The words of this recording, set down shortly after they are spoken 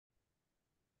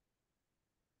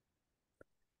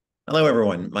Hello,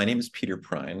 everyone. My name is Peter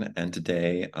Pruyn, and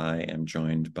today I am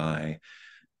joined by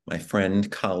my friend,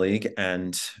 colleague,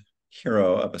 and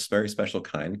hero of a very special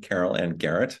kind, CarolAnn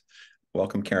Garratt.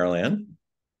 Welcome, CarolAnn.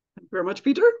 Thank you very much,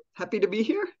 Peter. Happy to be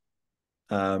here.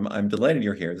 I'm delighted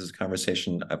you're here. This is a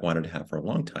conversation I've wanted to have for a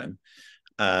long time.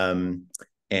 Um,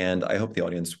 and I hope the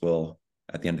audience will,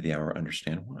 at the end of the hour,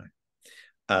 understand why.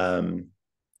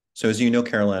 So as you know,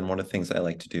 CarolAnn, one of the things I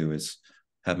like to do is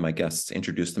have my guests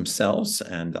introduce themselves,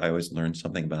 and I always learn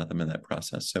something about them in that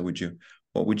process. So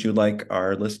what would you like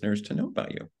our listeners to know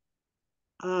about you?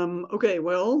 Okay,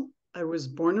 well, I was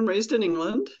born and raised in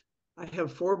England. I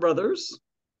have four brothers.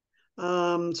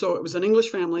 So it was an English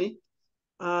family.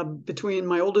 Between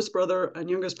my oldest brother and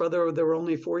youngest brother, there were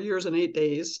only 4 years and 8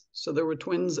 days. So there were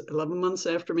twins 11 months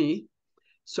after me.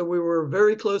 So we were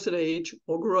very close in age,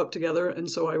 all grew up together. And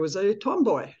so I was a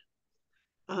tomboy.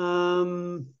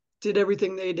 Did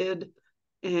everything they did.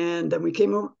 And then we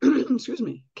came over,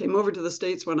 came over to the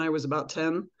States when I was about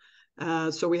 10.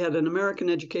 So we had an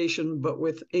American education, but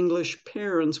with English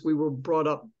parents, we were brought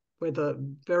up with a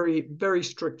very, very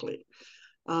strictly.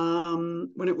 When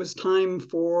it was time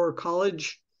for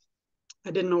college,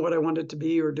 I didn't know what I wanted to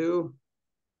be or do.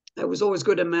 I was always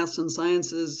good at maths and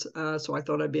sciences, so I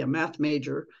thought I'd be a math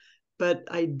major. But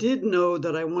I did know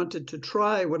that I wanted to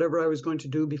try whatever I was going to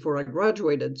do before I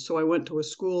graduated. So I went to a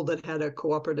school that had a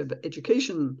cooperative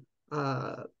education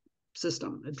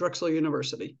system at Drexel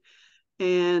University.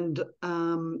 And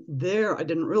there, I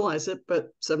didn't realize it, but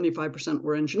 75%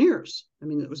 were engineers. I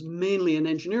mean, it was mainly an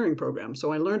engineering program.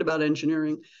 So I learned about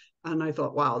engineering, and I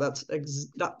thought, wow,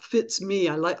 that fits me.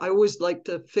 I always like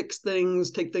to fix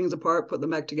things, take things apart, put them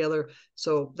back together.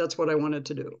 So that's what I wanted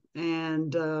to do.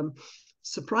 And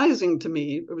surprising to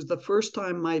me, it was the first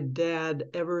time my dad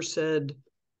ever said,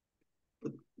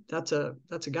 that's a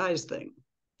guy's thing.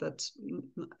 That's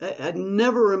I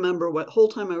never remember what whole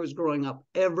time I was growing up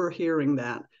ever hearing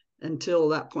that until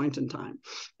that point in time.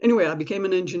 Anyway, I became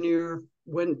an engineer,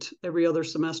 went every other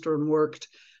semester and worked.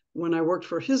 When I worked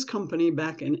for his company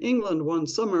back in England one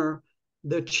summer,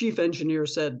 the chief engineer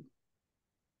said,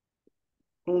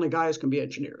 only guys can be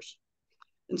engineers.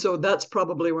 And so that's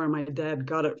probably where my dad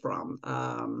got it from,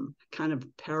 kind of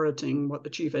parroting what the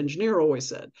chief engineer always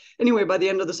said. Anyway, by the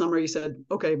end of the summer, he said,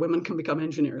 okay, women can become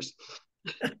engineers.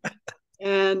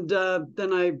 And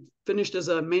then I finished as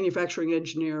a manufacturing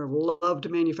engineer, loved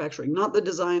manufacturing, not the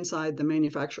design side, the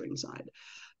manufacturing side.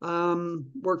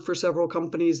 Worked for several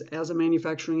companies as a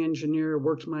manufacturing engineer,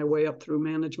 worked my way up through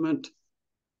management,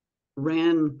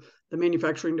 ran the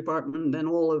manufacturing department, then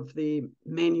all of the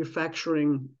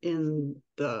manufacturing in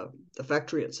the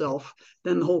factory itself,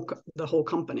 then the whole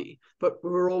company. But we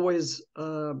were always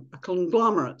a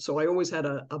conglomerate, so I always had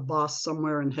a boss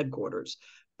somewhere in headquarters,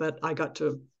 but I got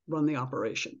to run the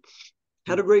operation.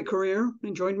 Had a great career,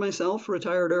 enjoyed myself,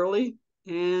 retired early,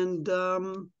 and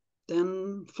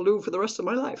then flew for the rest of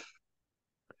my life.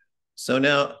 So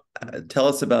now, tell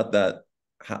us about that.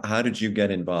 How did you get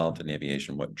involved in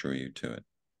aviation? What drew you to it?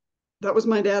 That was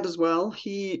my dad as well.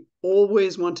 He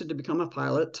always wanted to become a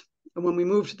pilot. And when we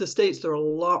moved to the States, there are a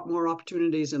lot more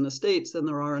opportunities in the States than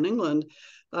there are in England.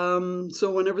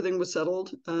 So when everything was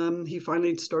settled, he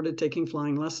finally started taking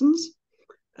flying lessons.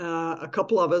 A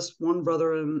couple of us, one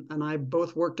brother and I,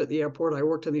 both worked at the airport. I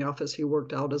worked in the office. He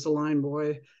worked out as a line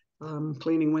boy,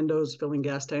 cleaning windows, filling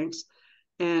gas tanks.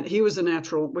 And he was a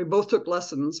natural. We both took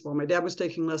lessons. While my dad was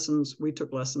taking lessons, we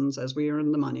took lessons as we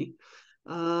earned the money.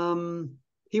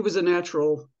 He was a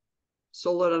natural,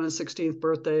 soloed on his 16th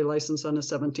birthday, licensed on his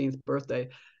 17th birthday.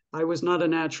 I was not a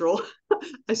natural.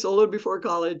 I soloed before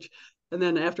college. And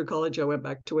then after college, I went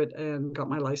back to it and got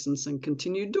my license and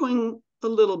continued doing a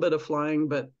little bit of flying,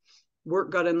 but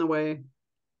work got in the way.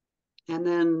 And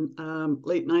then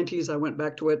late 90s, I went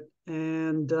back to it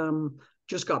and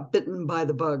just got bitten by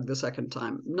the bug the second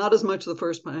time. Not as much the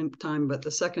first time, but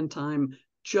the second time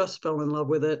just fell in love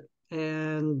with it.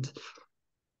 And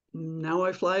now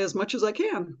I fly as much as I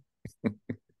can.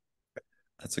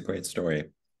 That's a great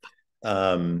story.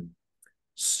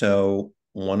 So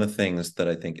one of the things that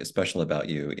I think is special about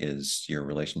you is your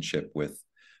relationship with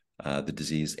the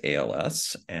disease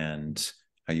ALS and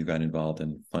how you got involved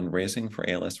in fundraising for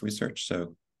ALS research.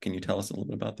 So can you tell us a little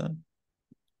bit about that?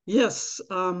 Yes,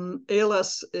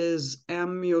 ALS is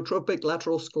amyotrophic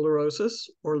lateral sclerosis,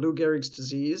 or Lou Gehrig's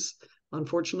disease.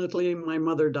 Unfortunately, my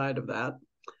mother died of that.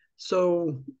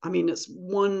 So, I mean,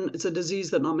 it's a disease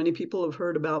that not many people have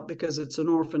heard about because it's an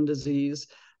orphan disease.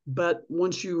 But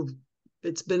once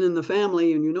it's been in the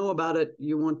family and you know about it,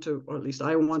 you want to, or at least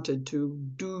I wanted to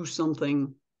do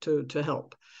something to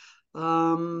help.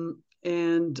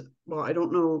 And well, I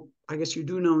don't know, I guess you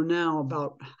do know now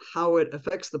about how it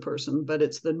affects the person, but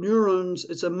it's the neurons,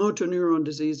 it's a motor neuron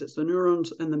disease. It's the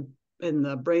neurons in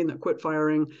the brain that quit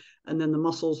firing, and then the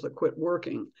muscles that quit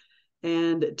working.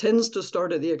 And it tends to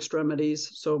start at the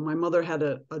extremities. So my mother had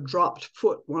a dropped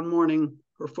foot one morning.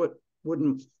 Her foot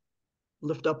wouldn't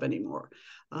lift up anymore.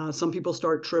 Some people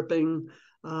start tripping,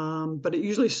 but it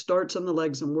usually starts on the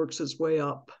legs and works its way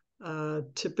up.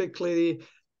 Typically,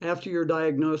 after you're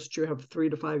diagnosed, you have 3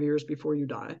 to 5 years before you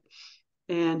die.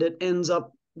 And it ends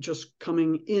up just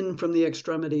coming in from the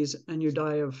extremities, and you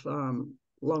die of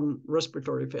lung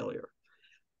respiratory failure.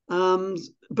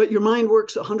 But your mind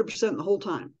works 100% the whole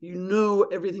time. You know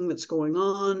everything that's going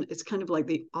on. It's kind of like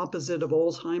the opposite of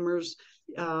Alzheimer's,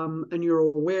 and you're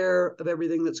aware of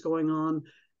everything that's going on,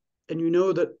 and you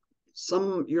know that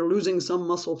you're losing some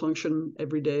muscle function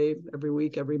every day, every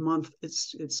week, every month.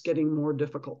 It's getting more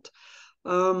difficult.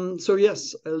 So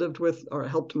yes, I lived with or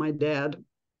helped my dad,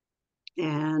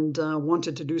 and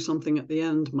wanted to do something at the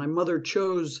end. My mother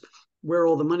chose where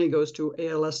all the money goes to,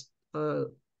 ALS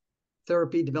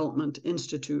Therapy Development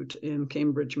Institute in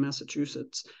Cambridge,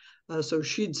 Massachusetts. So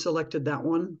she'd selected that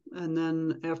one. And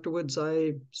then afterwards,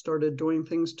 I started doing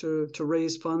things to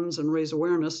raise funds and raise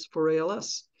awareness for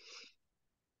ALS.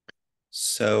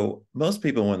 So most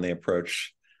people, when they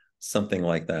approach something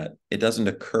like that, it doesn't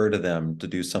occur to them to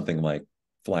do something like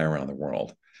fly around the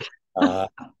world.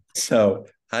 So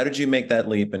how did you make that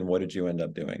leap, and what did you end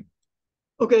up doing?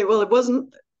 Okay, well,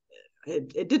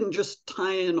 it didn't just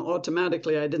tie in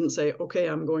automatically. I didn't say, okay,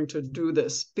 I'm going to do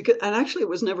this, and actually it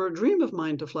was never a dream of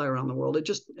mine to fly around the world.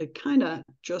 It kind of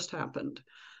just happened.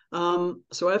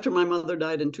 So after my mother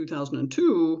died in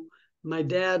 2002, my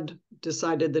dad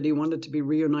decided that he wanted to be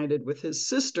reunited with his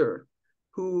sister,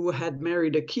 who had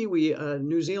married a Kiwi, a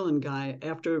New Zealand guy,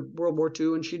 after World War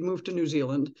II, and she'd moved to New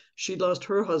Zealand. She'd lost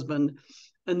her husband,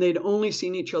 and they'd only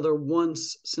seen each other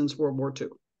once since World War II.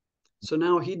 So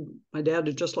now my dad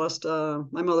had just lost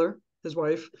my mother, his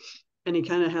wife, and he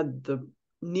kind of had the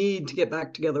need to get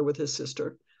back together with his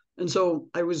sister. And so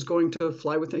I was going to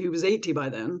fly with him. He was 80 by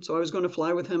then, so I was going to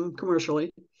fly with him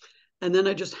commercially. And then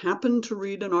I just happened to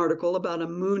read an article about a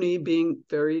Mooney being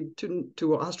ferried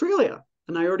to Australia.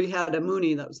 And I already had a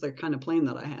Mooney. That was the kind of plane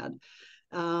that I had.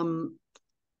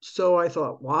 So I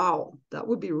thought, wow, that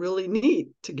would be really neat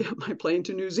to get my plane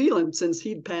to New Zealand, since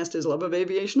he'd passed his love of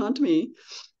aviation on to me,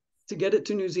 to get it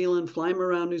to New Zealand, fly him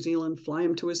around New Zealand, fly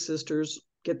him to his sisters,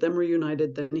 get them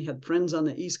reunited. Then he had friends on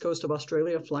the east coast of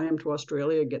Australia, fly him to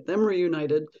Australia, get them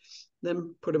reunited,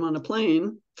 then put him on a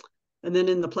plane. And then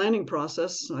in the planning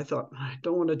process, I thought, I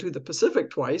don't want to do the Pacific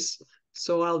twice,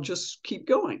 so I'll just keep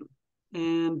going.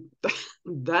 And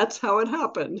that's how it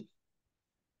happened.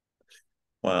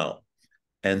 Wow.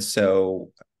 And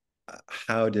so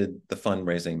how did the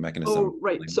fundraising mechanism? Oh,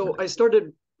 right. So I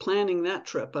started planning that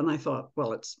trip, and I thought,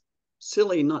 well, it's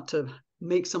silly not to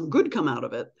make some good come out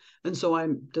of it. And so I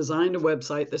designed a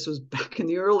website. This was back in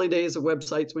the early days of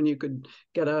websites, when you could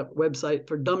get a website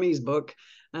for dummies book.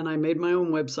 And I made my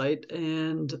own website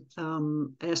and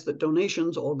asked that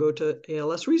donations all go to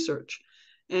ALS research.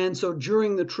 And so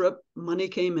during the trip, money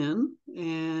came in,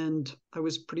 and I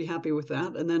was pretty happy with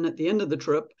that. And then at the end of the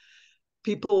trip,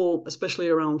 people, especially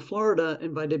around Florida,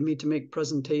 invited me to make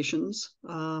presentations,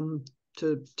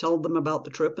 to tell them about the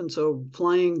trip. And so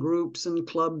flying groups and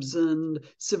clubs and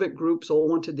civic groups all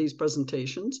wanted these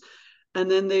presentations.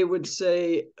 And then they would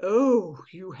say, oh,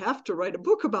 you have to write a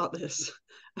book about this.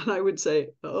 And I would say,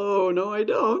 oh, no, I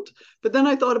don't. But then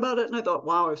I thought about it, and I thought,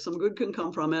 wow, if some good can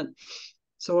come from it.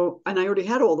 So, and I already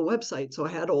had all the websites, so I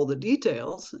had all the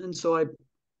details. And so I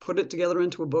put it together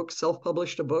into a book,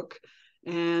 self-published a book,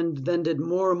 and then did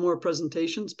more and more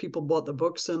presentations. People bought the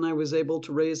books, and I was able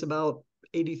to raise about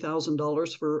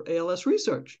 $80,000 for ALS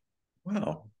research.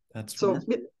 Wow, that's So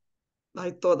I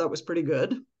thought that was pretty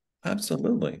good.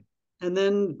 absolutely. And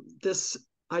then this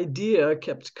idea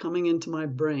kept coming into my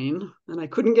brain, and I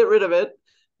couldn't get rid of it.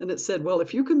 And it said, well,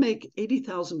 if you can make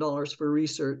 $80,000 for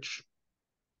research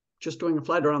just doing a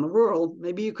flight around the world,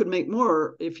 maybe you could make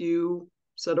more if you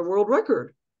set a world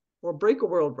record or break a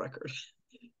world record.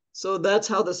 So that's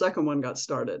how the second one got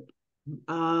started.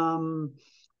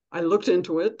 I looked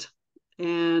into it,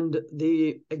 and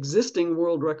the existing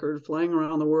world record flying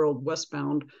around the world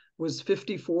westbound was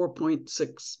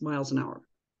 54.6 miles an hour.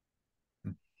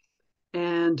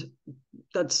 And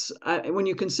that's when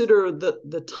you consider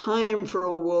the time for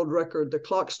a world record, the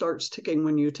clock starts ticking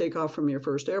when you take off from your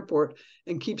first airport,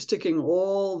 and keeps ticking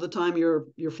all the time you're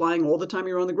flying, all the time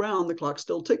you're on the ground, the clock's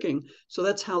still ticking. So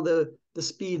that's how the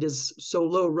speed is so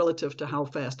low relative to how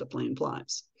fast a plane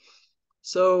flies.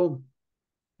 So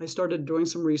I started doing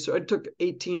some research. It took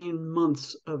 18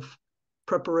 months of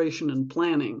preparation and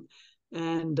planning,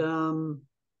 and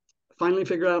finally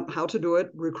figured out how to do it.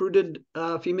 Recruited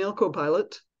a female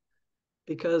co-pilot,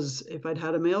 because if I'd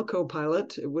had a male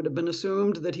co-pilot, it would have been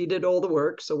assumed that he did all the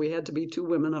work. So we had to be two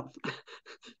women up,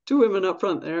 two women up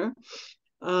front there.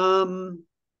 And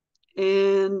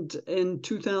in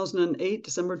 2008,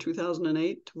 December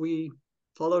 2008, we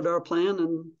followed our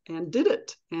plan and did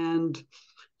it, and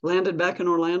landed back in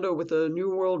Orlando with a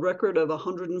new world record of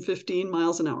 115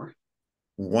 miles an hour.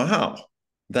 Wow.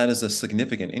 That is a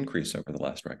significant increase over the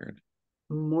last record.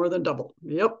 More than double.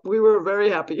 Yep, we were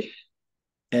very happy.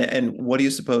 And what do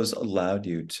you suppose allowed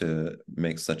you to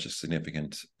make such a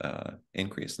significant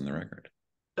increase in the record?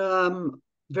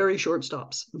 Very short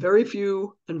stops, very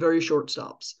few and very short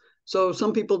stops. So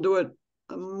some people do it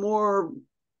more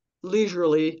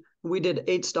leisurely. We did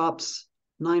 8 stops,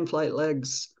 9 flight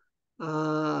legs.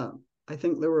 I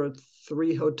think there were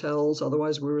 3 hotels.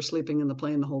 Otherwise, we were sleeping in the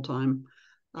plane the whole time.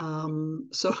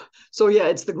 So yeah,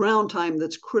 it's the ground time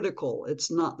that's critical.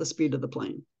 It's not the speed of the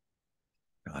plane.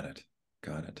 Got it.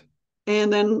 Got it.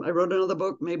 And then I wrote another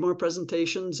book, made more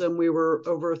presentations, and we were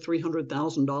over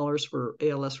 $300,000 for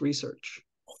ALS research.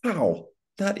 Wow.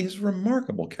 That is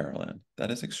remarkable, CarolAnn.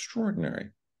 That is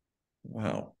extraordinary.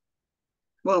 Wow.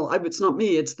 Well, it's not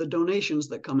me, it's the donations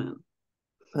that come in.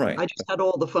 Right. I just had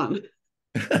all the fun.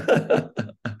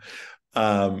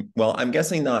 Well, I'm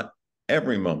guessing not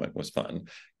every moment was fun.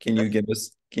 Can you give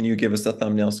us a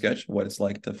thumbnail sketch of what it's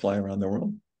like to fly around the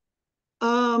world?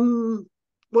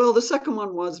 Well, the second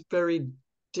one was very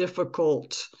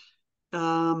difficult,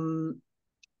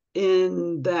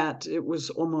 in that it was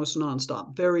almost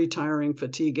nonstop, very tiring,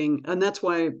 fatiguing. And that's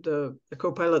why the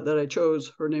co-pilot that I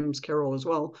chose, her name's Carol as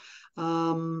well,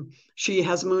 she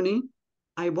has Mooney.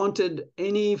 I wanted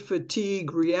any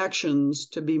fatigue reactions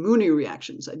to be Mooney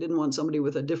reactions. I didn't want somebody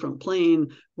with a different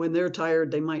plane. When they're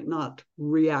tired, they might not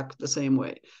react the same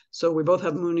way. So we both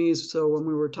have Moonies. So when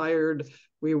we were tired,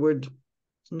 we would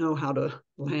know how to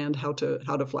land, how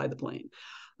to fly the plane.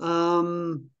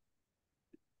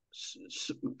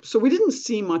 So we didn't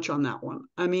see much on that one.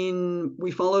 I mean,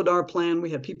 we followed our plan.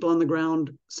 We had people on the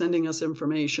ground sending us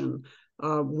information,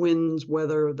 winds,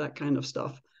 weather, that kind of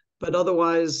stuff. But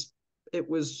otherwise, it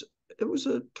was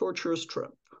a torturous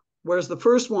trip. Whereas the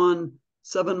first one,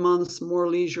 7 months, more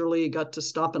leisurely, got to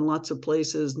stop in lots of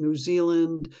places, New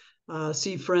Zealand,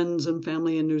 see friends and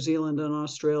family in New Zealand and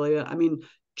Australia. I mean,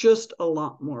 just a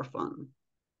lot more fun.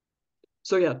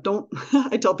 So yeah,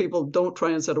 I tell people, don't try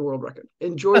and set a world record.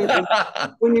 Enjoy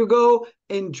when you go,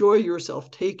 enjoy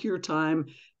yourself. Take your time.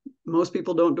 Most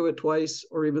people don't do it twice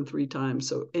or even 3 times.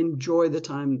 So enjoy the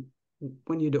time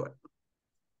when you do it.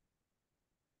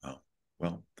 Oh,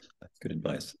 well, that's good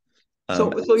advice.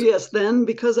 So yes, then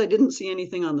because I didn't see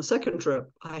anything on the second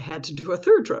trip, I had to do a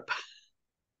third trip.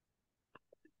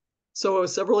 So it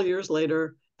was several years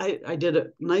later. I did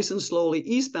it nice and slowly,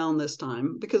 eastbound this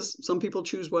time, because some people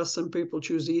choose west, some people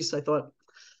choose east. I thought,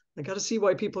 I got to see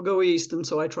why people go east. And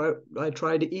so I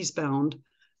tried eastbound,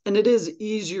 and it is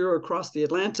easier across the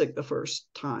Atlantic the first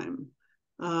time.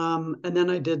 And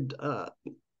then I did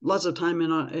lots of time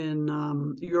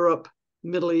in Europe,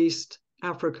 Middle East,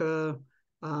 Africa,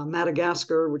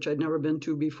 Madagascar, which I'd never been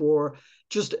to before.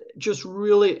 Just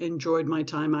really enjoyed my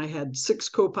time. I had 6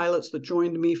 co-pilots that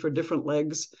joined me for different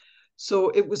legs. So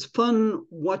it was fun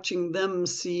watching them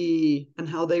see and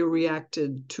how they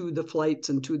reacted to the flights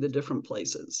and to the different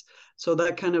places. So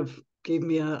that kind of gave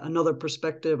me another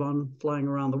perspective on flying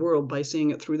around the world by seeing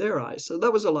it through their eyes. So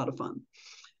that was a lot of fun.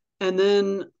 And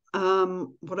then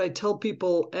what I tell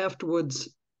people afterwards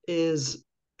is,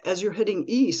 as you're heading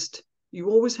east,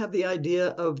 you always have the idea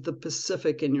of the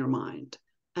Pacific in your mind.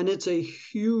 And it's a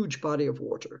huge body of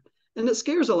water. And it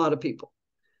scares a lot of people.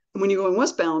 And when you're going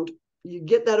westbound, you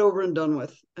get that over and done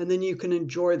with, and then you can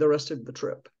enjoy the rest of the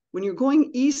trip. When you're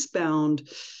going eastbound,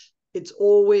 it's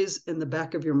always in the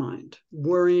back of your mind,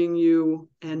 worrying you.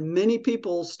 And many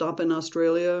people stop in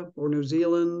Australia or New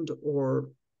Zealand or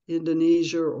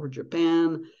Indonesia or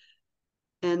Japan,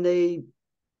 and they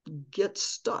get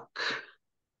stuck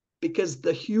because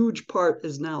the huge part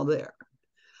is now there.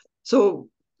 So,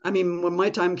 I mean, when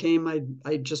my time came,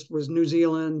 I just was New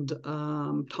Zealand,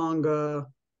 Tonga,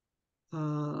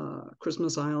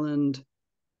 Christmas Island,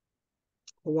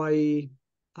 Hawaii,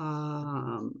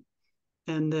 and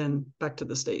then back to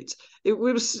the States. It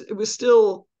was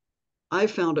still, I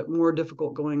found it more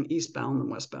difficult going eastbound than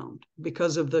westbound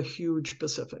because of the huge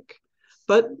Pacific.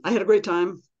 But I had a great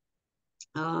time.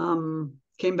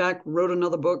 Came back, wrote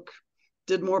another book,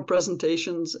 did more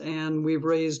presentations, and we've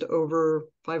raised over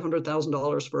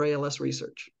 $500,000 for ALS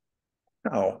research.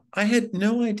 Oh, I had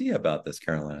no idea about this,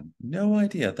 CarolAnn. No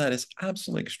idea. That is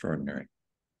absolutely extraordinary.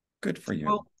 Good for you.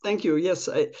 Well, thank you. Yes,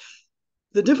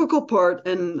 the difficult part,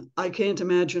 and I can't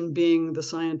imagine being the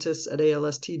scientists at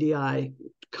ALS-TDI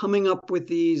coming up with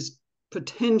these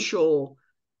potential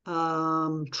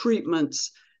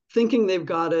treatments, thinking they've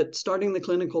got it, starting the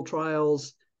clinical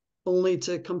trials, only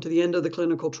to come to the end of the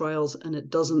clinical trials and it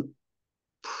doesn't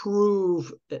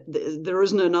prove, there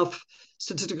isn't enough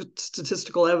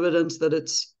statistical evidence that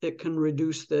it can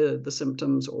reduce the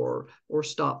symptoms or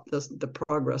stop the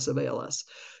progress of ALS.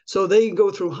 So they go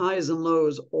through highs and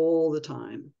lows all the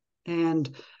time.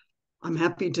 And I'm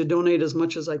happy to donate as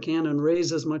much as I can and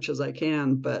raise as much as I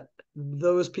can, but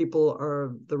those people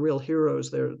are the real heroes.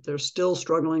 They're still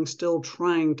struggling, still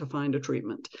trying to find a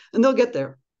treatment. And they'll get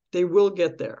there. They will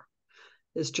get there.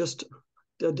 It's just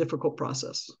a difficult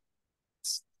process.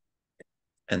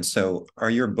 And so, are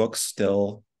your books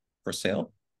still for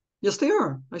sale? Yes, they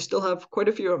are. I still have quite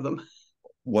a few of them.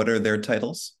 What are their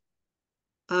titles?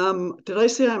 Did I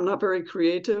say I'm not very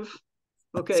creative?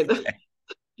 That's Okay, okay.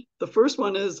 the first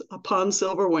one is Upon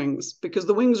Silver Wings, because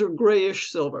the wings are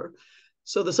grayish silver.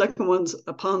 So the second one's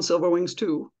Upon Silver Wings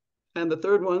 2, and the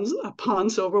third one's Upon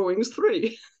Silver Wings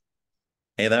 3.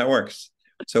 Hey, that works.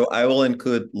 So I will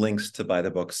include links to buy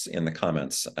the books in the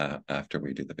comments after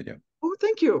we do the video. Oh,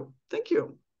 thank you. Thank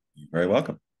you. You're very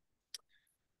welcome.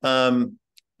 Um,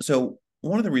 so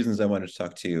one of the reasons I wanted to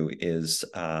talk to you is,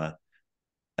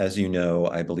 as you know,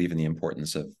 I believe in the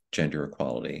importance of gender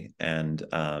equality. And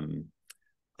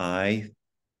I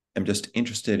am just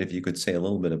interested if you could say a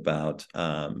little bit about,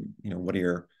 what are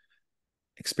your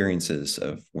experiences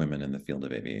of women in the field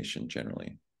of aviation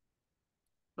generally?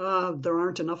 There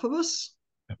aren't enough of us.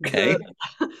 Okay.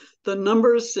 The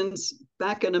numbers since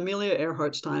back in Amelia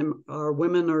Earhart's time are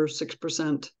women are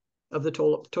 6% of the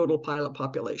total pilot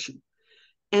population.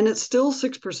 And it's still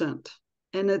 6%.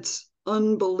 And it's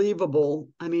unbelievable.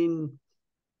 I mean,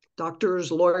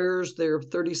 doctors, lawyers, they're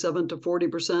 37 to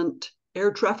 40%.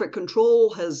 Air traffic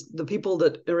control has the people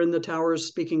that are in the towers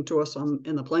speaking to us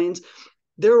in the planes,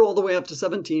 they're all the way up to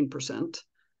 17%.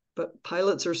 But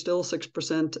pilots are still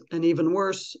 6%. And even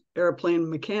worse, airplane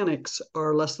mechanics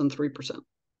are less than 3%.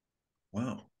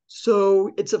 Wow.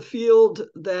 So it's a field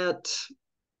that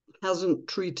hasn't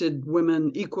treated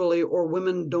women equally, or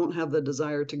women don't have the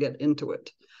desire to get into it.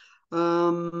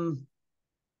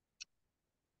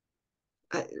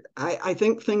 I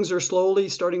think things are slowly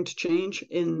starting to change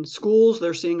in schools.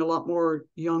 They're seeing a lot more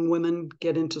young women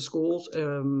get into schools,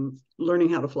 learning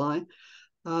how to fly.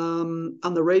 On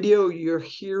the radio,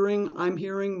 I'm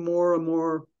hearing more and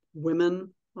more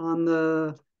women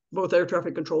on both air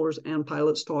traffic controllers and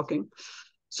pilots talking.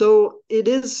 So it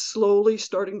is slowly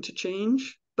starting to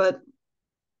change, but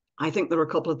I think there are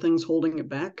a couple of things holding it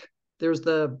back. There's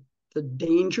the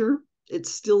danger.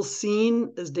 It's still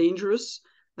seen as dangerous.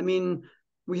 I mean,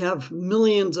 we have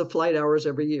millions of flight hours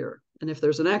every year. And if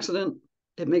there's an accident,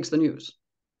 it makes the news.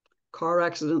 Car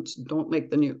accidents don't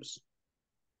make the news.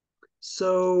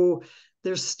 So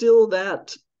there's still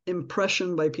that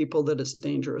impression by people that it's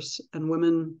dangerous. And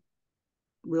women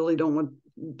really don't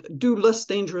do less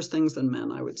dangerous things than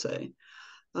men, I would say.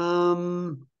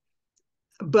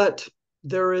 But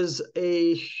there is there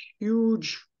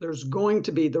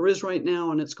is right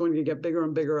now, and it's going to get bigger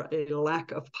and bigger, a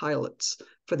lack of pilots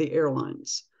for the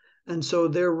airlines. And so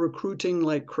they're recruiting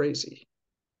like crazy.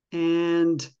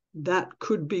 And that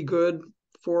could be good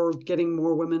for getting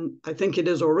more women. I think it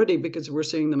is already, because we're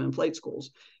seeing them in flight schools,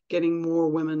 getting more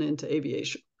women into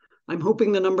aviation. I'm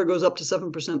hoping the number goes up to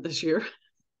 7% this year.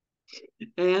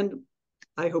 And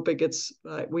I hope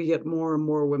we get more and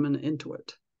more women into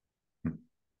it.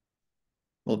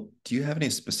 Well, do you have any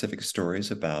specific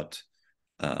stories about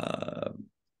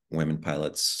women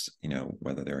pilots,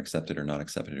 whether they're accepted or not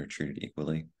accepted or treated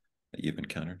equally that you've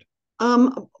encountered?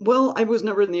 Well, I was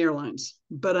never in the airlines,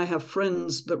 but I have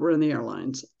friends that were in the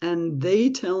airlines, and they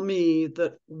tell me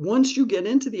that once you get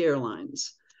into the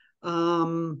airlines,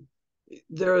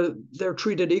 they're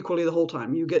treated equally the whole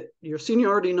time. You get your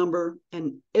seniority number,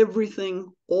 and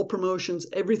everything, all promotions,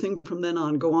 everything from then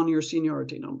on go on your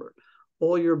seniority number.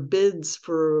 All your bids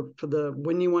for the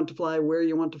when you want to fly, where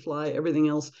you want to fly, everything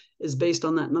else is based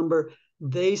on that number.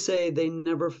 They say they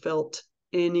never felt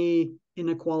any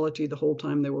inequality the whole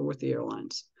time they were with the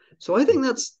airlines. So I think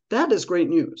that is great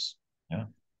news. Yeah.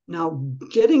 Now,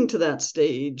 getting to that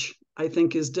stage, I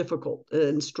think, is difficult.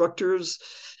 Instructors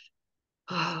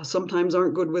sometimes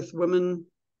aren't good with women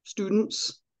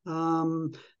students.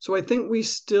 So I think we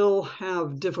still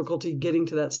have difficulty getting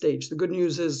to that stage. The good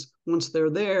news is once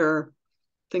they're there,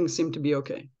 things seem to be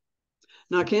okay.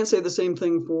 Now, I can't say the same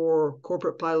thing for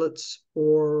corporate pilots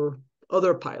or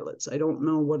other pilots. I don't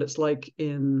know what it's like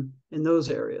in those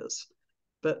areas.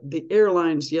 But the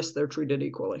airlines, yes, they're treated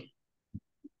equally.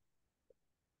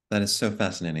 That is so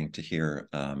fascinating to hear.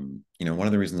 One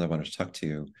of the reasons I wanted to talk to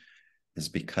you is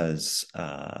because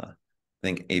I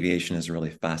think aviation is a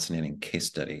really fascinating case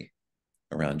study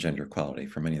around gender equality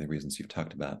for many of the reasons you've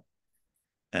talked about.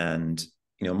 And,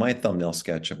 my thumbnail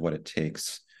sketch of what it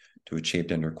takes to achieve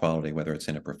gender equality, whether it's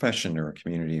in a profession or a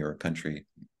community or a country,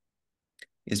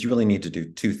 is you really need to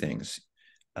do two things.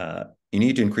 You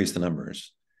need to increase the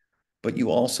numbers, but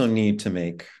you also need to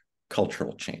make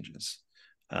cultural changes.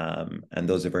 And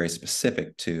those are very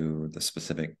specific to the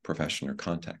specific profession or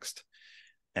context.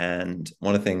 And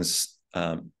one of the things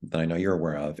that I know you're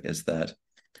aware of is that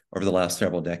over the last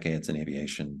several decades in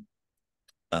aviation,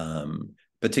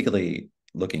 particularly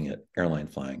looking at airline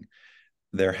flying,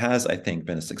 there has, I think,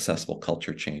 been a successful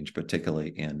culture change,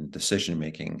 particularly in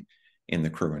decision-making in the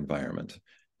crew environment,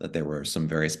 that there were some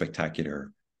very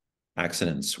spectacular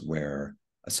accidents where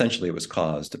essentially it was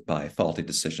caused by faulty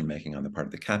decision-making on the part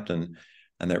of the captain,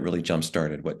 and that really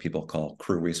jump-started what people call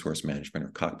crew resource management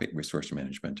or cockpit resource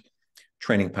management,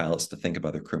 training pilots to think of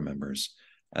other crew members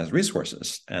as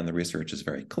resources. And the research is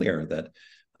very clear that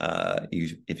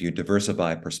if you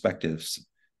diversify perspectives,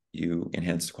 you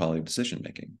enhance the quality of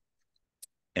decision-making.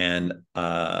 And,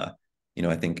 I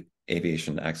think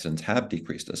aviation accidents have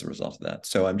decreased as a result of that.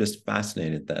 So I'm just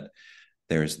fascinated that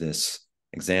there's this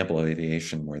example of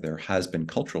aviation where there has been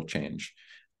cultural change,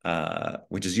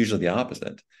 which is usually the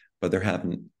opposite, but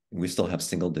we still have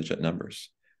single-digit numbers.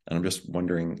 And I'm just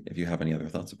wondering if you have any other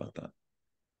thoughts about that.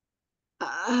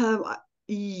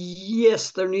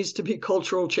 Yes, there needs to be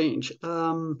cultural change.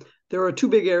 There are two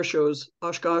big air shows,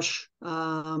 Oshkosh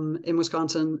in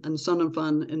Wisconsin and Sun and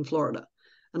Fun in Florida.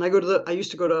 And I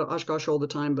used to go to Oshkosh all the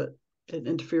time, but it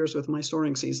interferes with my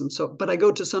soaring season. But I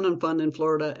go to Sun and Fun in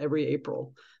Florida every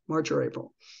April, March or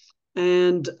April.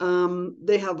 And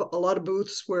they have a lot of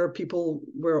booths where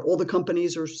all the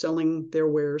companies are selling their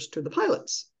wares to the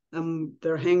pilots.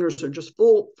 Their hangars are just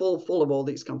full of all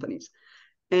these companies.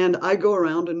 And I go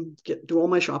around and do all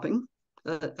my shopping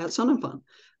at Sun and Fun.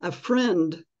 A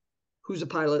friend who's a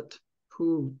pilot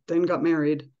who then got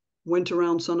married went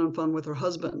around Sun and Fun with her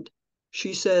husband.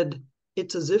 She said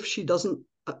it's as if she's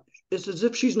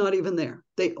not even there.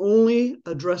 They only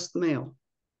address the mail.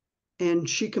 And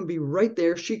she can be right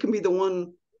there. She can be the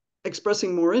one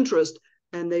expressing more interest,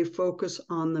 and they focus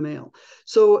on the mail.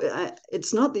 So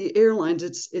it's not the airlines,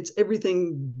 it's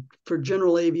everything for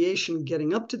general aviation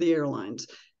getting up to the airlines.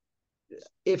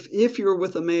 If you're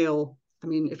with a male,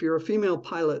 if you're a female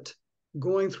pilot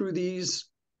going through these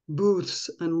booths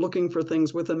and looking for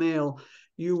things with a male,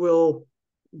 you will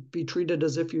be treated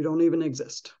as if you don't even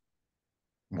exist.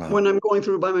 Wow. When I'm going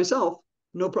through by myself,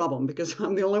 no problem, because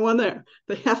I'm the only one there.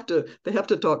 They have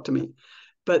to talk to me.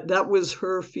 But that was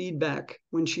her feedback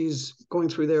when she's going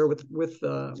through there with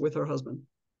her husband.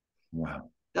 Wow.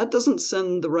 That doesn't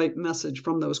send the right message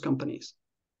from those companies.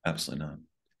 Absolutely not.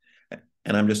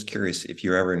 And I'm just curious, if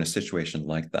you're ever in a situation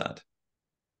like that,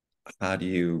 how do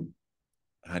you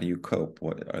cope?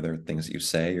 What are there things that you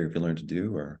say or have you learned to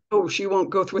do? Or she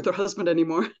won't go with her husband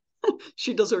anymore.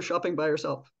 She does her shopping by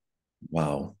herself.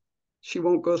 Wow. She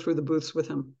won't go through the booths with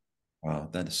him. Wow,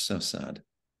 that is so sad.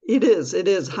 It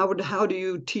is. How do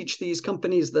you teach these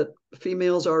companies that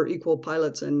females are equal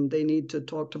pilots and they need to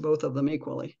talk to both of them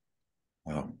equally?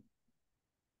 Wow.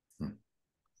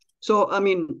 So,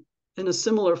 in a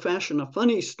similar fashion, a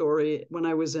funny story, when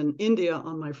I was in India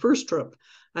on my first trip,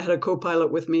 I had a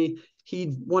co-pilot with me.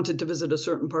 He wanted to visit a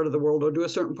certain part of the world or do a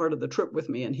certain part of the trip with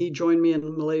me. And he joined me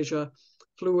in Malaysia,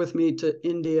 flew with me to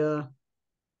India,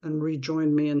 and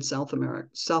rejoined me in South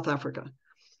Africa.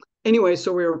 Anyway,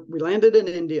 so we landed in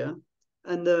India,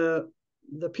 and the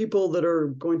people that are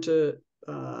going to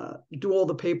do all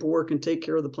the paperwork and take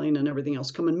care of the plane and everything else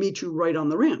come and meet you right on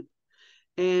the ramp.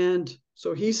 And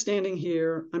so he's standing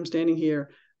here, I'm standing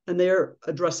here, and they're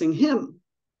addressing him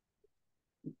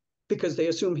because they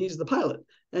assume he's the pilot.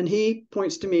 And he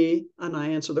points to me, and I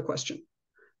answer the question.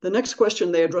 The next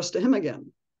question they address to him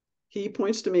again. He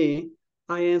points to me,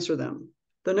 I answer them.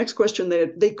 The next question,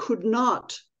 they could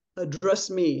not address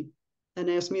me and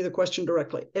ask me the question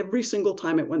directly. Every single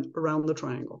time it went around the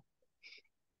triangle.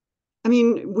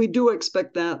 We do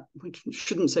expect that. We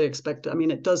shouldn't say expect.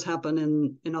 It does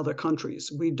happen in other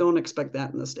countries. We don't expect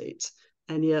that in the States.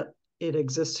 And yet it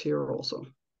exists here also.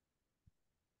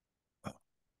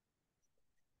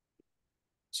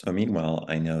 So meanwhile,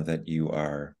 I know that you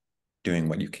are doing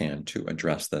what you can to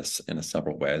address this in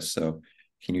several ways. So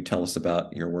can you tell us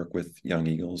about your work with Young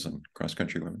Eagles and Cross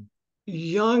Country Women?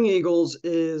 Young Eagles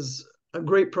is a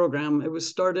great program. It was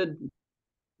started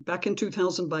back in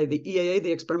 2000 by the EAA,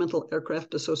 the Experimental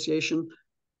Aircraft Association.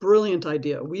 Brilliant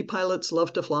idea. We pilots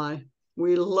love to fly.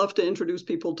 We love to introduce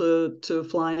people to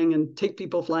flying and take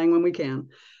people flying when we can.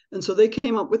 And so they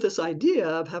came up with this idea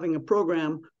of having a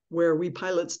program where we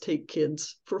pilots take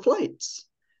kids for flights.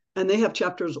 And they have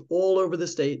chapters all over the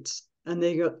states. And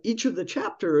they got each of the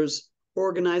chapters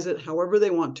organize it however they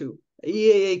want to.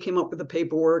 EAA came up with the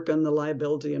paperwork and the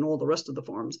liability and all the rest of the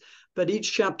forms, but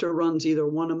each chapter runs either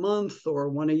one a month or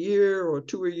one a year or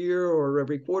two a year or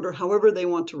every quarter, however they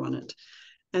want to run it.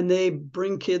 And they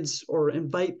bring kids or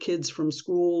invite kids from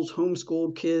schools,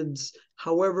 homeschool kids,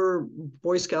 however,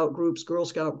 Boy Scout groups, Girl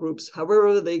Scout groups,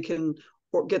 however they can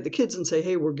get the kids and say,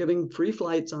 hey, we're giving free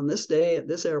flights on this day at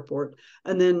this airport,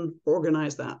 and then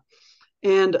organize that.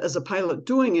 And as a pilot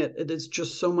doing it, it is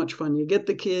just so much fun. You get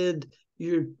the kid,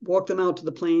 you walk them out to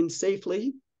the plane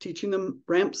safely, teaching them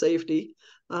ramp safety,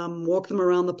 walk them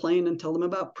around the plane and tell them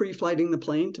about pre-flighting the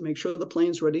plane to make sure the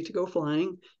plane's ready to go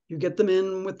flying. You get them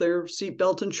in with their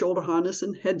seatbelt and shoulder harness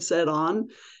and headset on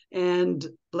and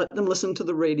let them listen to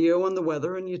the radio and the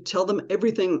weather, and you tell them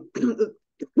everything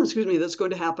excuse me, that's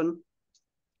going to happen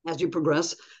as you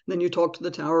progress. Then you talk to the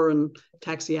tower and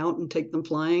taxi out and take them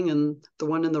flying, and the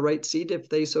one in the right seat, if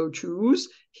they so choose,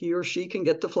 he or she can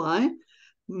get to fly.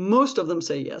 Most of them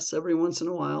say yes. Every once in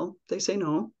a while, they say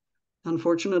no.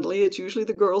 Unfortunately, it's usually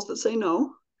the girls that say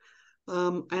no,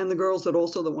 and the girls that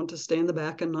also that want to stay in the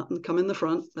back and not come in the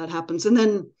front. That happens. And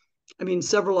then, I mean,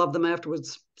 several of them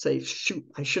afterwards say, shoot,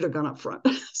 I should have gone up front.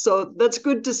 So that's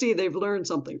good to see they've learned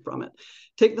something from it.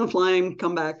 Take them flying,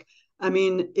 come back. I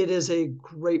mean, it is a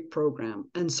great program.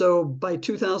 And so by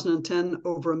 2010,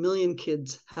 over 1 million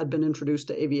kids had been introduced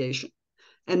to aviation.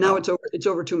 And now it's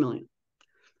over 2 million.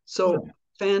 So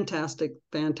fantastic,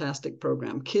 fantastic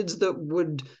program. Kids that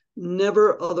would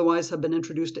never otherwise have been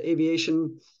introduced to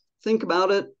aviation, think about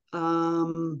it.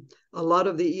 A lot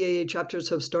of the EAA chapters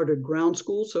have started ground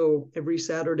school. So every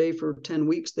Saturday for 10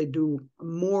 weeks, they do a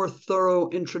more thorough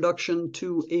introduction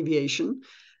to aviation.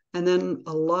 And then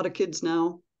a lot of kids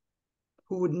now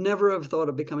who would never have thought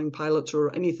of becoming pilots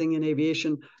or anything in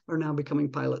aviation are now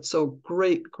becoming pilots. So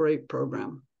great, great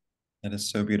program. That is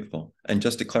so beautiful. And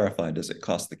just to clarify, does it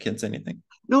cost the kids anything?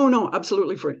 No,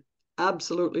 absolutely free.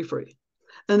 Absolutely free.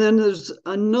 And then there's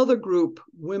another group,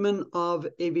 Women of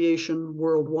Aviation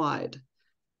Worldwide.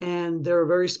 And they're a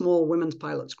very small women's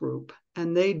pilots group.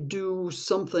 And they do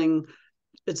something,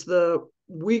 it's the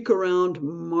week around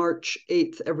March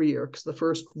 8th every year, because the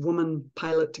first woman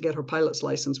pilot to get her pilot's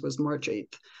license was March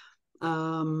 8th. I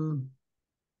don't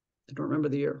remember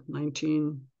the year,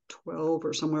 1912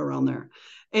 or somewhere around there.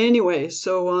 Anyway,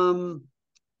 so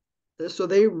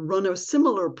they run a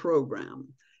similar program,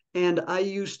 and I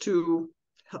used to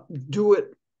do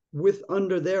it with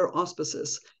under their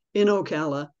auspices in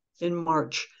Ocala in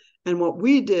March. And what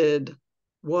we did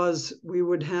was we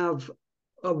would have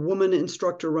a woman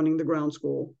instructor running the ground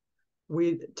school,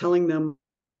 telling them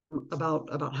about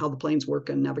how the planes work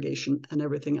and navigation and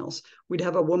everything else. We'd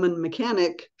have a woman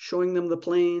mechanic showing them the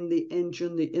plane, the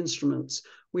engine, the instruments.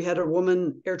 We had a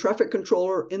woman air traffic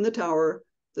controller in the tower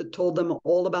that told them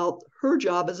all about her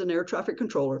job as an air traffic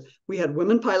controller. We had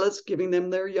women pilots giving them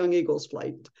their Young Eagles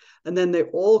flight. And then they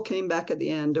all came back at the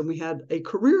end, and we had a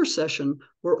career session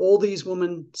where all these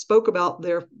women spoke about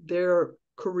their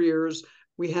careers.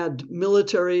 We had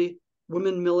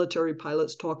women military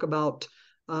pilots talk about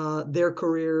their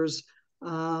careers.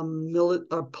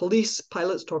 Police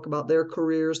pilots talk about their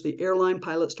careers. The airline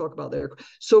pilots talk about their.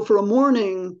 So for a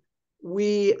morning,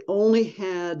 we only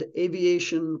had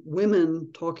aviation women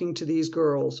talking to these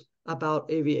girls about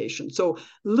aviation. So a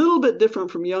little bit different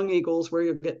from Young Eagles, where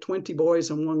you get 20 boys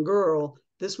and 1 girl.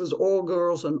 This was all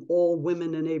girls and all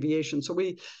women in aviation. So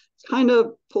we kind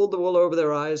of pulled the wool over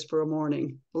their eyes for a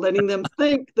morning, letting them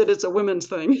think that it's a women's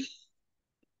thing.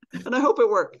 And I hope it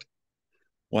worked.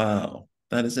 Wow,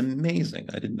 that is amazing.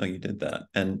 I didn't know you did that.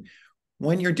 And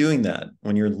when you're doing that,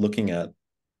 when you're looking at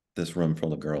this room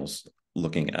full of girls,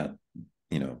 looking at,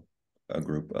 a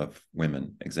group of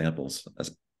women examples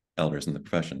as elders in the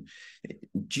profession,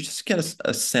 do you just get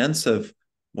a sense of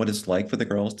what it's like for the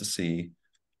girls to see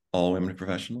all women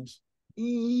professionals?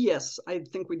 Yes, I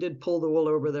think we did pull the wool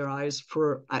over their eyes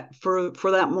for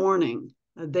that morning.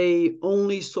 They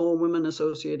only saw women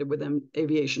associated with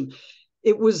aviation.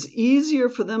 It was easier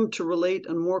for them to relate,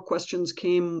 and more questions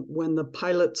came when the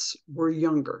pilots were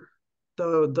younger.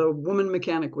 The woman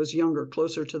mechanic was younger,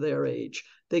 closer to their age.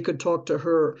 They could talk to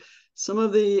her. Some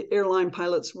of the airline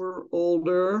pilots were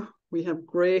older. We have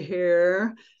gray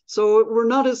hair. So we're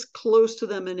not as close to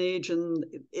them in age, and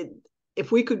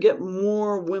if we could get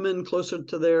more women closer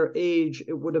to their age,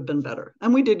 it would have been better.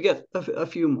 And we did get a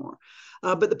few more.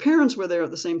 But the parents were there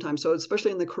at the same time. So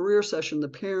especially in the career session, the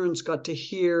parents got to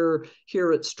hear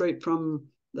it straight from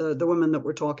the women that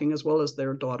were talking, as well as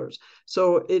their daughters.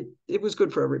 So it was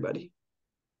good for everybody.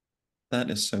 That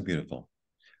is so beautiful.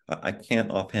 I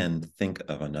can't offhand think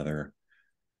of another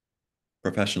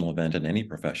professional event in any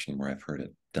profession where I've heard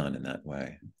it done in that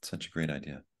way. It's such a great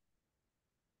idea.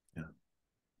 Yeah.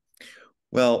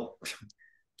 Well,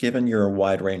 given your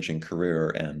wide-ranging career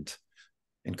and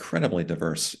incredibly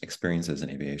diverse experiences in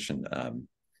aviation,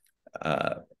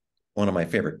 one of my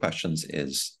favorite questions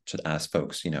is to ask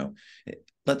folks,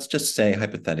 let's just say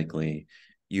hypothetically,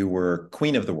 you were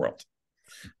queen of the world.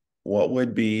 What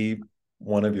would be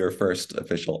one of your first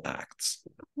official acts?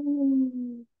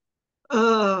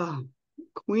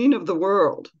 Queen of the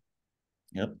world.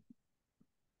 Yep.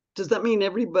 Does that mean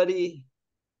everybody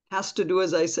has to do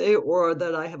as I say, or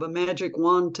that I have a magic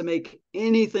wand to make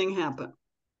anything happen?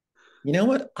 You know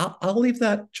what? I'll leave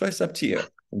that choice up to you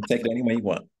and take it any way you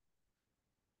want.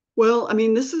 Well, I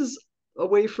mean, this is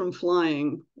away from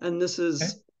flying, and this Okay.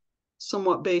 is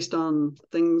somewhat based on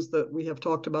things that we have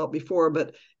talked about before.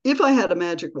 But if I had a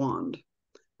magic wand,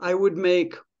 I would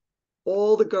make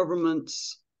all the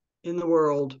governments in the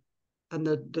world and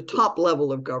the top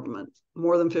level of government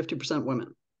more than 50%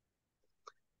 women.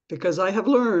 Because I have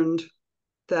learned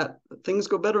that things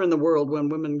go better in the world when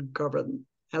women govern,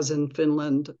 as in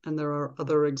Finland, and there are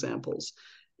other examples.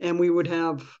 And we would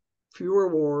have fewer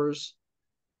wars,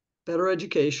 better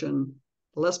education,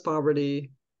 less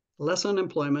poverty, less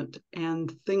unemployment,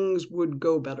 and things would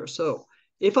go better. So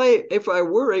if I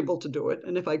were able to do it,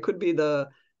 and if I could be the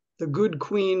good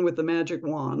queen with the magic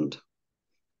wand,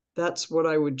 that's what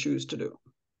I would choose to do.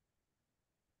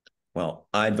 Well,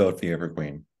 I'd vote for you for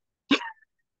queen.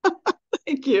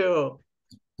 Thank you.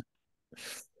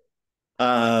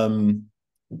 Um,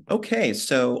 okay,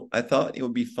 so I thought it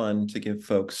would be fun to give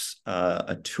folks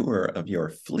a tour of your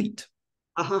fleet.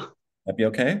 Uh-huh. That'd be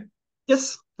okay?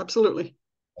 Yes, absolutely.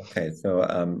 Okay, so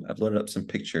I've loaded up some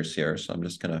pictures here, so I'm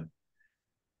just gonna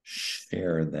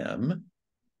share them.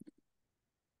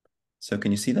 So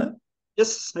can you see that?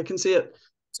 Yes, I can see it.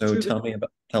 So Through the,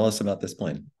 tell us about this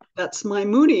plane. that's my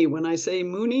Mooney. When I say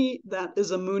Mooney, that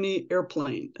is a Mooney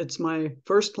airplane. It's my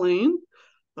first plane.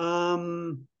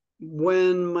 Um,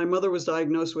 when my mother was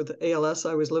diagnosed with ALS,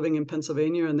 I was living in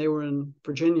Pennsylvania and they were in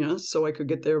Virginia, so I could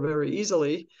get there very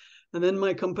easily. And then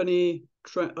my company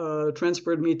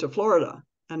transferred me to Florida,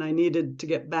 and I needed to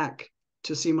get back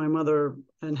to see my mother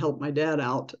and help my dad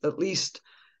out at least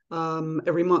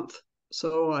every month.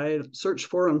 So I searched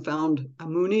for and found a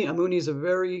Mooney. A Mooney is a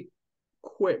very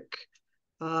quick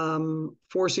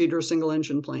four-seater single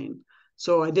engine plane.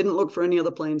 So I didn't look for any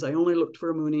other planes. I only looked for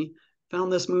a Mooney,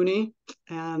 found this Mooney,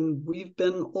 and we've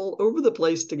been all over the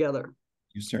place together.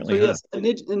 You So certainly have.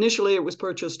 yes, initially it was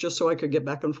purchased just so I could get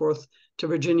back and forth to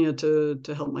Virginia to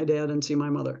help my dad and see my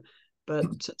mother. But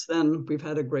since then, we've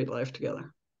had a great life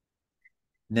together.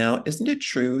 Now, isn't it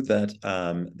true that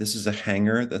this is a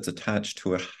hangar that's attached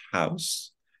to a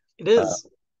house? It Uh, is.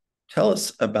 Tell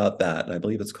us about that. I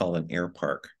believe it's called an air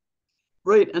park.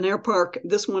 Right, an air park.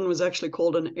 This one was actually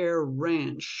called an air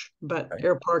ranch, but Right?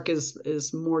 air park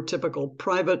is more typical.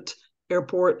 Private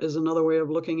airport is another way of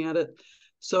looking at it.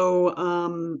 So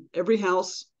every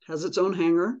house has its own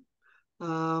hangar.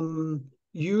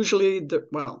 Usually,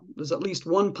 there's at least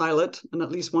one pilot and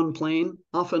at least one plane.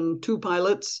 Often two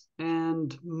pilots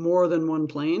and more than one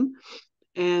plane.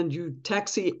 And you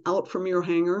taxi out from your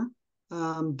hangar.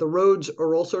 The roads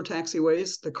are also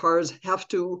taxiways. The cars have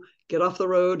to get off the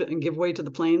road and give way to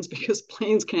the planes because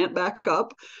planes can't back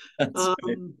up. That's right.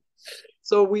 Um,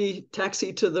 so we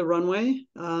taxi to the runway,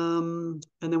 and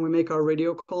then we make our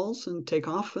radio calls and take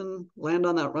off and land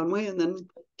on that runway, and then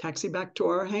taxi back to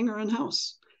our hangar and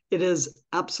house. It is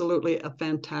absolutely a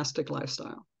fantastic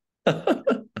lifestyle.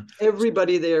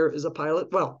 Everybody there is a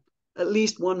pilot. Well, at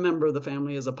least one member of the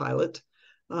family is a pilot.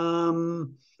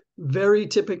 Um, very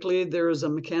typically, there is a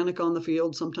mechanic on the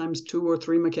field, sometimes two or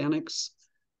three mechanics.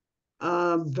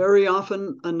 Very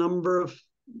often, a number of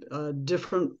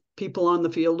different people on the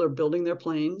field are building their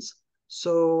planes.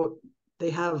 So they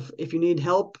have, if you need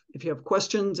help, if you have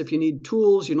questions, if you need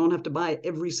tools, you don't have to buy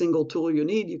every single tool you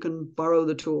need. You can borrow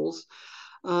the tools.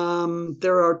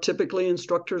 There are typically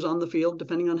instructors on the field,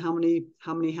 depending on how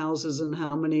many houses and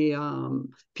how many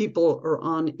people are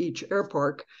on each air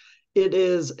park. It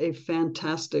is a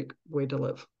fantastic way to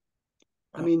live.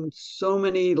 I Wow. mean, so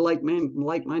many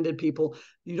like-minded people.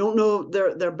 You don't know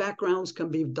their backgrounds can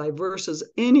be diverse as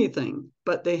anything,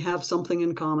 but they have something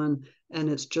in common, and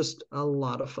it's just a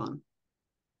lot of fun.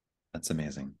 That's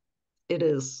amazing. It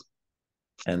is.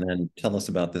 And then tell us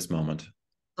about this moment.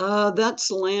 That's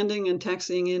landing and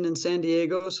taxiing in San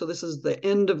Diego. So this is the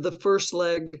end of the first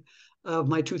leg of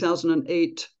my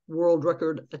 2008 world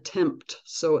record attempt.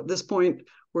 So at this point,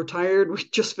 we're tired. We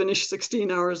just finished 16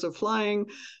 hours of flying,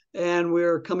 and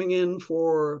we're coming in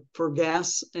for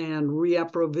gas and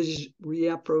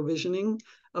reapprovisioning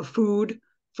of food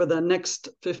for the next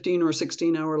 15 or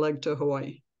 16-hour leg to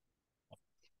Hawaii.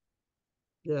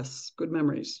 Yes, good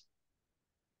memories.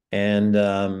 And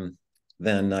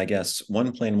then I guess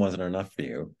one plane wasn't enough for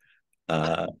you.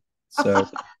 So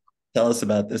tell us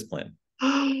about this plane.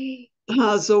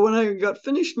 So when I got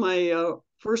finished my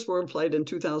first world flight in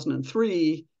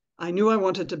 2003, I knew I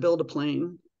wanted to build a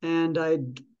plane, and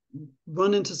I'd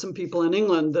run into some people in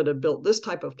England that had built this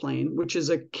type of plane, which is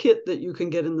a kit that you can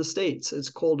get in the States. It's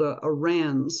called a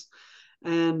RANS.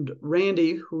 And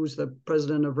Randy, who's the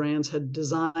president of RANS, had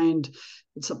designed,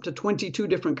 it's up to 22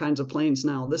 different kinds of planes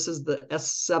now. This is the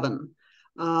S7.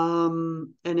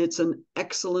 And it's an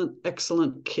excellent,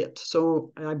 excellent kit.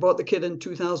 So I bought the kit in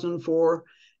 2004,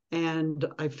 and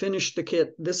I finished the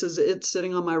kit. This is it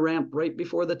sitting on my ramp right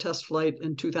before the test flight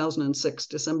in 2006,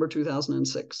 December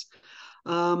 2006.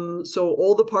 So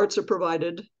all the parts are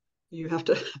provided. You have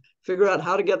to figure out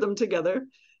how to get them together,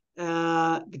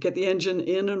 get the engine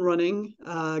in and running,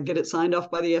 get it signed off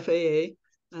by the FAA,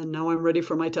 and now I'm ready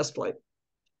for my test flight.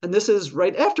 And this is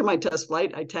right after my test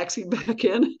flight. I taxied back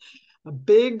in, a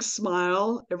big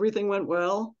smile, everything went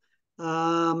well.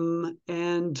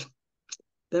 And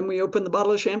then we opened the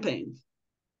bottle of champagne.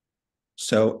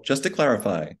 So just to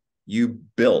clarify, you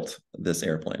built this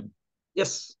airplane.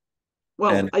 Yes.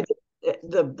 Well, And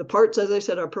the parts, as I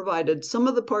said, are provided. Some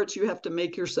of the parts you have to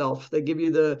make yourself. They give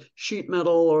you the sheet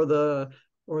metal or the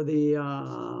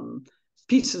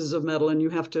pieces of metal, and you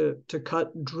have to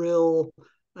cut, drill,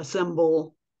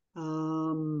 assemble.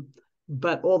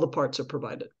 But all the parts are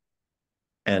provided.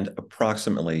 and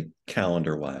approximately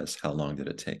calendar wise, how long did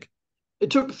it take?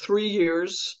 It took 3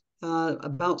 years,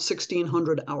 about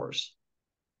 1,600 hours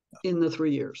in the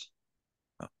 3 years.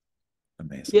 Oh,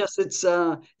 amazing. Yes, it's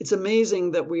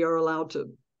amazing that we are allowed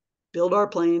to build our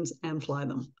planes and fly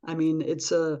them. I mean,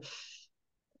 it's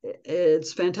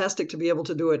fantastic to be able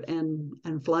to do it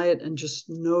and fly it and just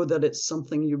know that it's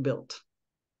something you built.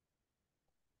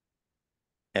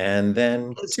 And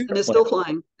then two And it's airplanes. still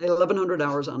flying. 1,100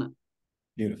 hours on it.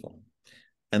 Beautiful.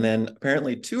 And then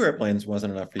apparently two airplanes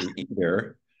wasn't enough for you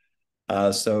either.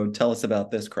 So tell us about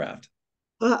this craft.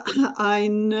 I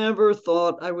never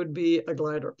thought I would be a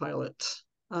glider pilot.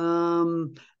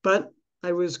 But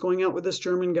I was going out with this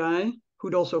German guy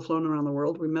who'd also flown around the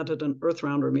world. We met at an Earth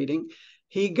Rounder meeting.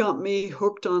 He got me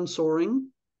hooked on soaring.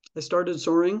 I started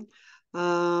soaring,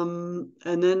 and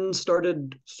then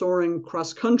started soaring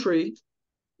cross country.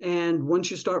 And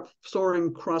once you start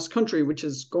soaring cross country, which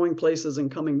is going places and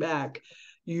coming back,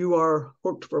 you are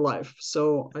hooked for life.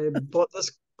 So I bought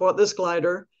this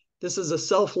glider. This is a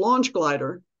self-launch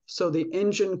glider. So the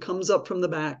engine comes up from the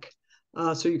back,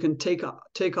 so you can take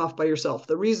off by yourself.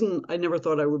 The reason I never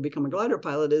thought I would become a glider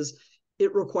pilot is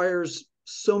it requires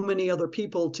so many other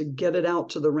people to get it out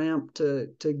to the ramp,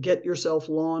 to get yourself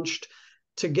launched,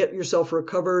 to get yourself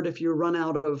recovered. If you run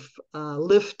out of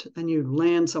lift and you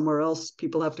land somewhere else,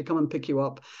 people have to come and pick you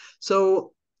up.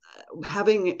 So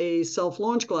having a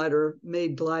self-launch glider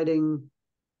made gliding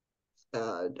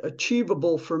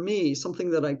achievable for me,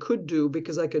 something that I could do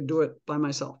because I could do it by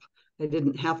myself. I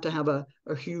didn't have to have a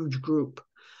huge group.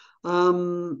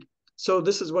 So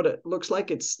this is what it looks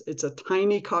like. It's a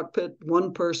tiny cockpit,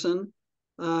 one person.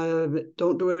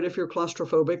 Don't do it if you're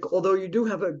claustrophobic, although you do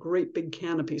have a great big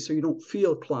canopy, so you don't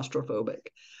feel claustrophobic.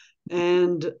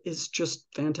 And it's just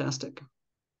fantastic.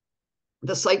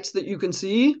 The sights that you can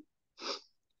see,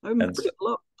 I'm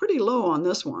pretty low on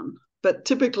this one. But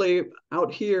typically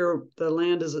out here, the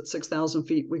land is at 6,000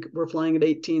 feet. We're flying at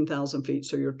 18,000 feet.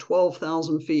 So you're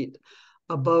 12,000 feet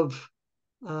above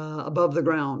the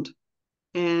ground.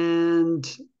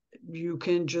 And you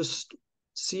can just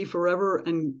see forever,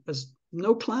 and there's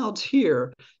no clouds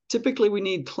here. Typically we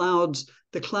need clouds.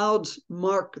 The clouds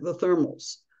mark the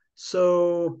thermals.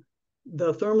 So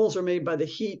the thermals are made by the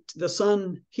heat, the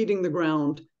sun heating the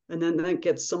ground, and then that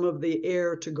gets some of the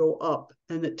air to go up.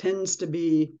 And it tends to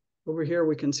be, over here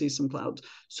we can see some clouds.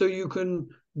 So you can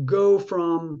go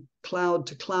from cloud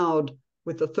to cloud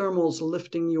with the thermals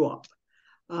lifting you up.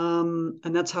 And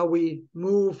that's how we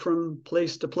move from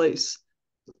place to place.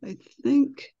 I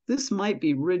think this might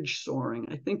be ridge soaring.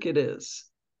 I think it is.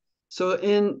 So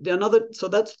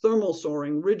that's thermal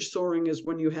soaring. Ridge soaring is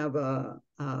when you have a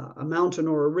mountain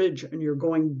or a ridge and you're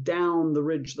going down the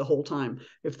ridge the whole time.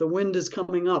 If the wind is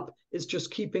coming up, it's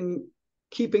just keeping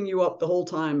you up the whole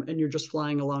time and you're just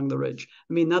flying along the ridge.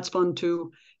 I mean, that's fun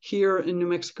too. Here in New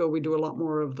Mexico, we do a lot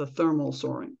more of the thermal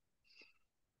soaring.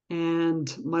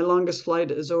 And my longest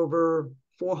flight is over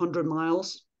 400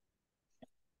 miles.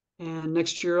 And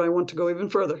next year I want to go even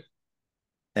further.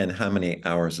 And how many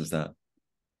hours is that?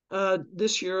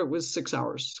 This year it was 6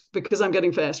 hours because I'm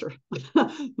getting faster.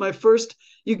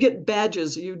 You get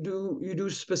badges. You do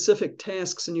specific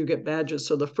tasks and you get badges.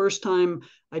 So the first time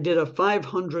I did a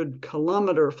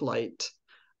 500-kilometer flight,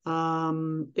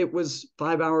 it was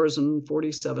 5 hours and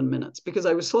 47 minutes because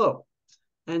I was slow.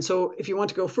 And so if you want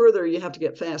to go further, you have to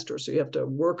get faster. So you have to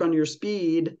work on your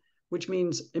speed, which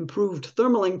means improved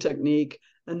thermaling technique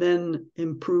and then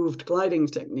improved gliding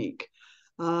technique.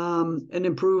 And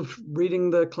improved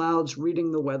reading the clouds,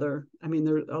 reading the weather. I mean,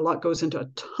 there a lot goes into a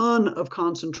ton of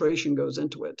concentration goes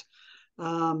into it,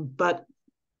 but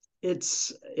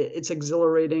it's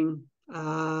exhilarating.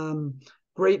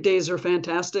 Great days are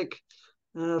fantastic.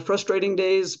 Frustrating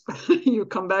days, you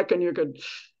come back and you could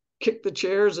kick the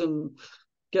chairs and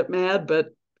get mad,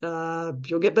 but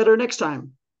you'll get better next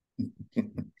time.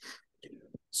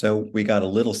 So we got a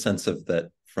little sense of that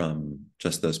from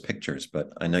just those pictures, but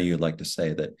I know you'd like to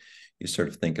say that you sort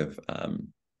of think of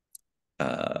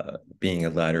being a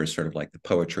glider as sort of like the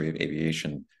poetry of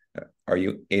aviation. Are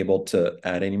you able to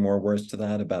add any more words to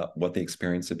that about what the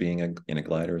experience of being in a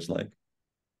glider is like?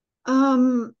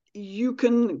 You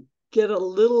can get a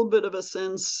little bit of a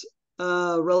sense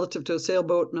relative to a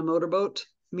sailboat and a motorboat.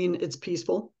 I mean, it's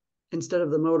peaceful instead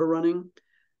of the motor running.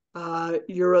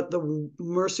 You're at the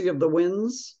mercy of the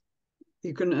winds.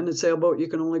 In a sailboat, you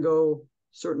can only go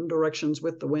certain directions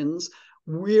with the winds.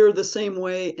 We're the same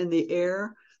way in the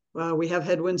air. We have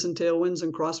headwinds and tailwinds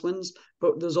and crosswinds,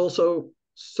 but there's also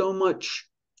so much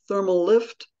thermal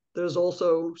lift. There's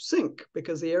also sink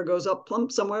because the air goes up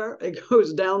plump somewhere, it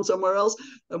goes down somewhere else.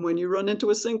 And when you run into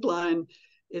a sink line,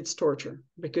 it's torture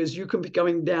because you can be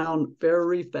going down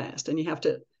very fast and you have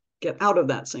to get out of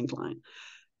that sink line.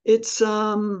 It's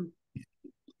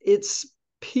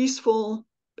peaceful,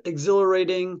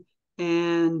 exhilarating,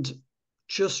 and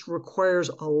just requires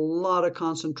a lot of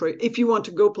concentration. If you want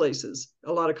to go places,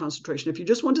 a lot of concentration. If you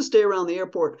just want to stay around the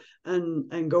airport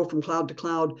and go from cloud to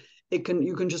cloud, you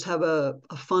can just have a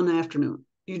fun afternoon.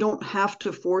 You don't have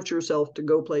to force yourself to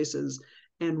go places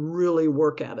and really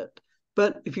work at it.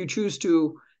 But if you choose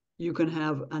to, you can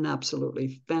have an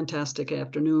absolutely fantastic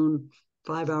afternoon,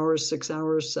 5 hours, 6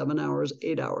 hours, 7 hours,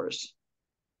 8 hours,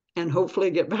 and hopefully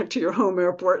get back to your home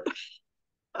airport.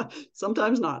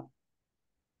 Sometimes not.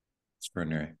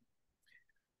 Extraordinary.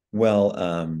 Well,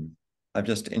 I've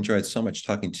just enjoyed so much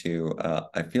talking to you.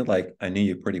 I feel like I knew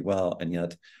you pretty well, and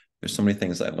yet there's so many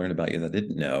things I've learned about you that I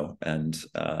didn't know, and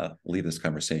leave this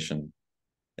conversation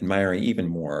admiring even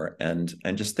more. And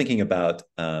just thinking about,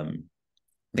 I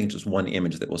think just one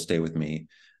image that will stay with me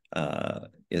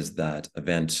is that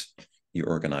event you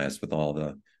organized with all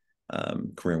the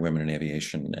career women in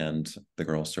aviation and the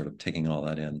girls sort of taking all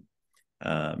that in.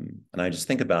 And I just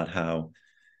think about how,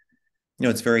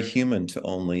 it's very human to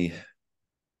only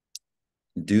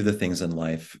do the things in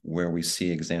life where we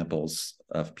see examples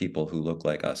of people who look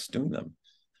like us doing them.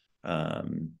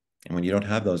 And when you don't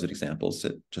have those examples,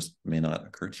 it just may not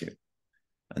occur to you.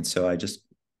 And so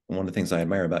one of the things I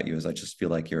admire about you is I just feel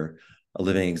like you're a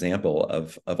living example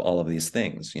of all of these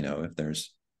things. If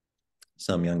there's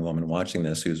some young woman watching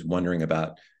this who's wondering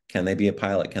about, can they be a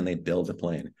pilot? Can they build a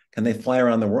plane? Can they fly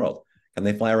around the world? Can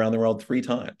they fly around the world 3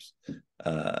 times?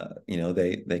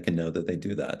 They can know that they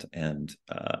do that, and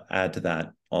add to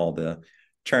that all the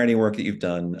charity work that you've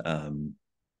done.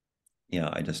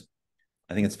 I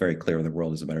think it's very clear the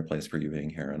world is a better place for you being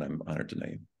here, and I'm honored to know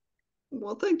you.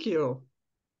 Well, thank you.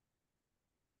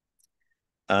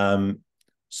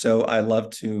 So I love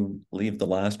to leave the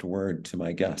last word to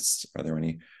my guests. Are there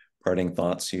any parting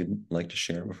thoughts you'd like to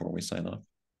share before we sign off?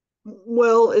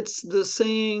 Well, it's the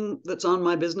saying that's on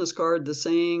my business card, the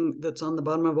saying that's on the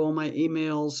bottom of all my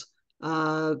emails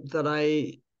that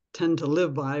I tend to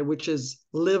live by, which is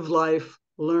live life,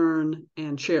 learn,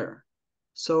 and share.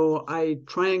 So I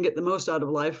try and get the most out of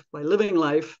life by living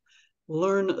life,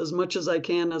 learn as much as I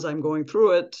can as I'm going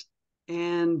through it,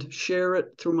 and share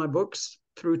it through my books,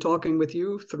 through talking with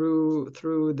you,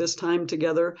 through this time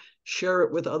together, share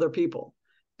it with other people.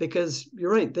 Because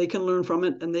you're right, they can learn from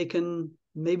it and they can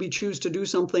maybe choose to do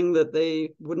something that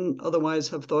they wouldn't otherwise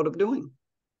have thought of doing.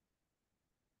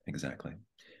 Exactly.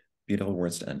 Beautiful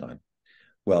words to end on.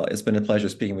 Well, it's been a pleasure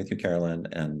speaking with you, CarolAnn,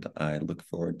 and I look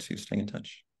forward to staying in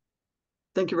touch.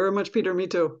 Thank you very much, Peter. Me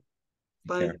too. Take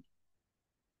Bye. care.